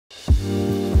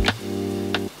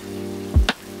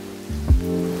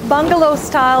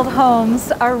Bungalow-styled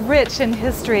homes are rich in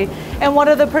history, and one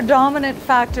of the predominant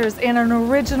factors in an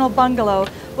original bungalow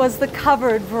was the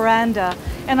covered veranda.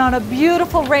 And on a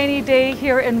beautiful rainy day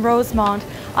here in Rosemont,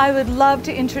 I would love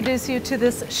to introduce you to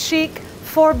this chic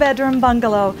 4-bedroom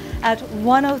bungalow at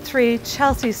 103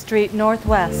 Chelsea Street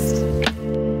Northwest.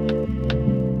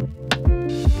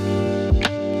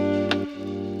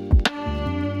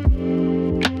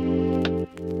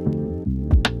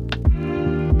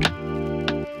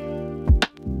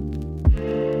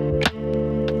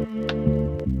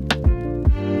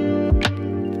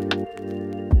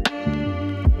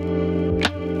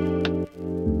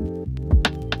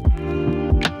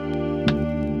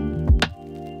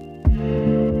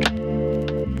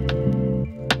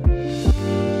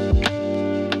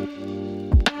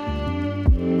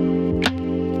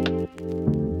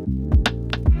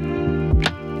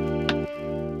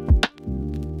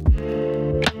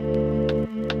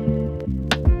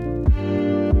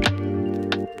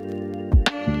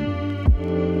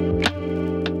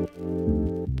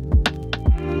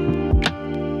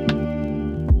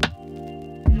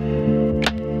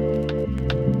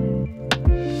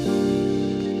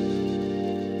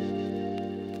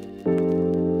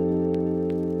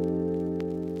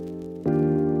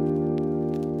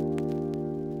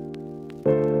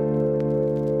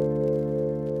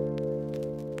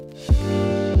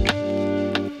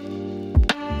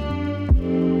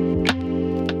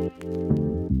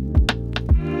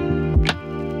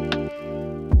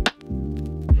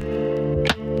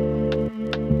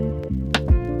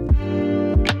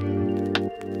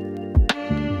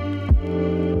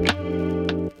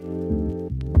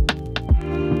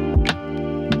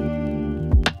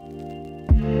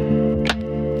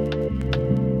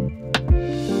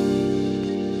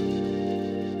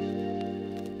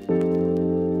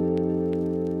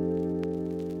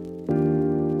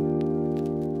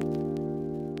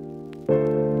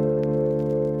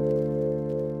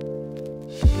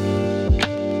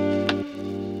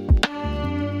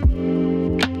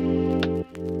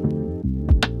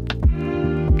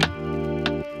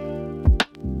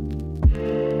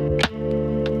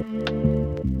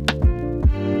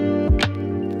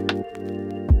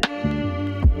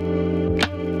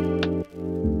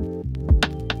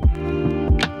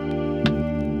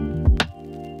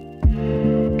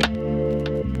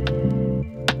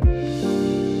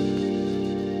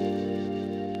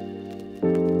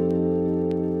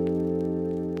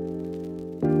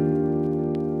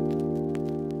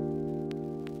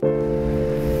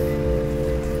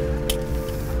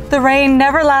 The rain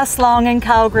never lasts long in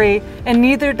Calgary, and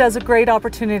neither does a great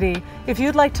opportunity. If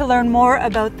you'd like to learn more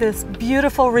about this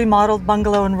beautiful remodeled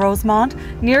bungalow in Rosemont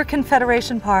near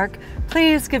Confederation Park,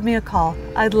 please give me a call.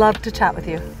 I'd love to chat with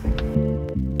you.